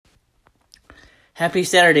Happy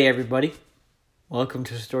Saturday, everybody. Welcome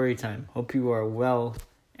to Storytime. Hope you are well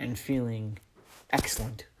and feeling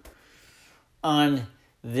excellent. On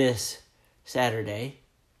this Saturday,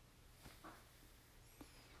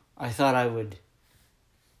 I thought I would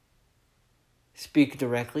speak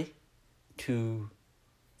directly to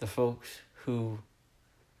the folks who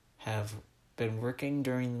have been working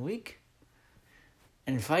during the week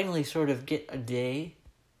and finally sort of get a day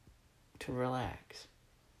to relax.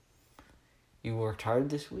 You worked hard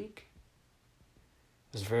this week.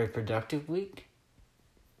 It was a very productive week.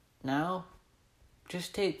 Now,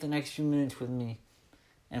 just take the next few minutes with me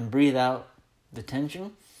and breathe out the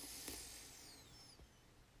tension.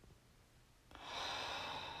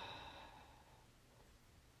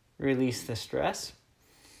 Release the stress.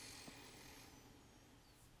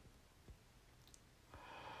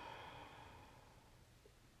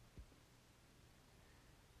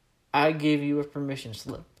 I give you a permission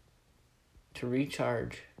slip to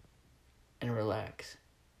recharge and relax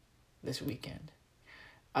this weekend.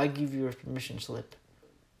 I give you a permission slip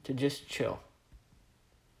to just chill,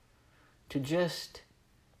 to just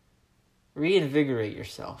reinvigorate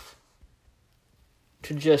yourself,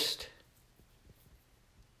 to just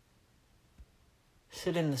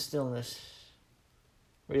sit in the stillness,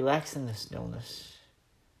 relax in the stillness,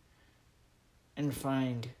 and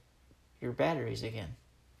find your batteries again.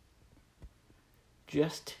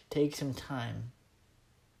 Just take some time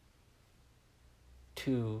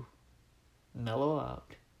to mellow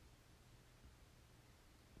out.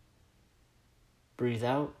 Breathe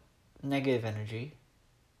out negative energy.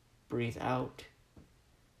 Breathe out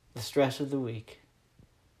the stress of the week.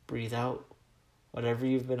 Breathe out whatever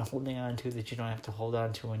you've been holding on to that you don't have to hold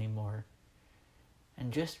on to anymore.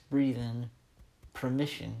 And just breathe in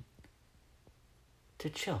permission to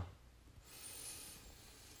chill.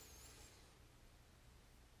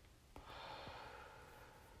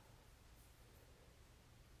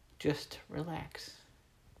 Just relax.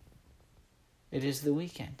 It is the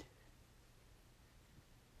weekend.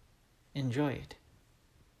 Enjoy it.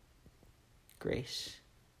 Grace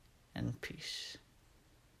and peace.